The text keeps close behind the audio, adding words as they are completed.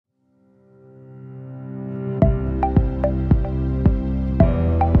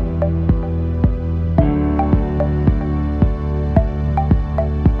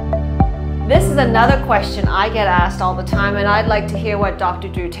another question I get asked all the time, and I'd like to hear what Dr.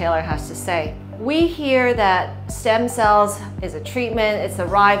 Drew Taylor has to say. We hear that stem cells is a treatment, it's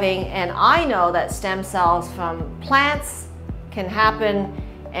arriving, and I know that stem cells from plants can happen,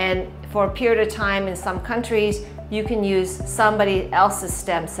 and for a period of time in some countries, you can use somebody else's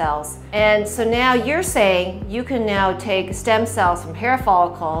stem cells. And so now you're saying you can now take stem cells from hair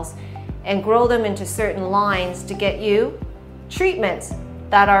follicles and grow them into certain lines to get you treatments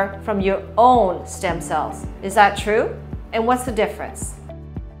that are from your own stem cells. Is that true? And what's the difference?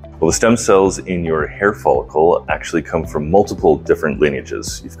 Well, the stem cells in your hair follicle actually come from multiple different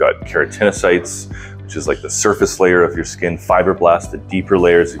lineages. You've got keratinocytes, which is like the surface layer of your skin, fibroblasts, the deeper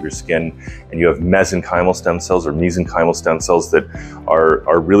layers of your skin, and you have mesenchymal stem cells or mesenchymal stem cells that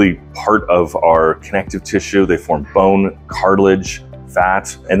are really part of our connective tissue. They form bone, cartilage,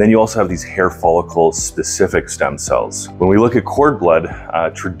 fat, and then you also have these hair follicle specific stem cells. When we look at cord blood,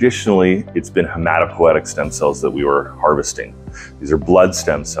 traditionally it's been hematopoietic stem cells that we were harvesting. These are blood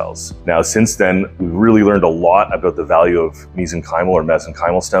stem cells. Now, since then, we've really learned a lot about the value of mesenchymal or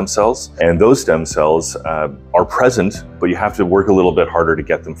mesenchymal stem cells, and those stem cells are present, but you have to work a little bit harder to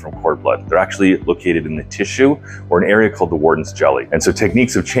get them from cord blood. They're actually located in the tissue or an area called the Warden's jelly. And so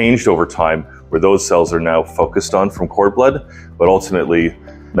techniques have changed over time where those cells are now focused on from cord blood, but ultimately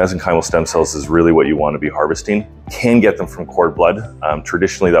mesenchymal stem cells is really what you want to be harvesting. Can get them from cord blood.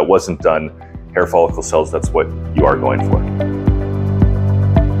 Traditionally that wasn't done. Hair follicle cells, that's what you are going for.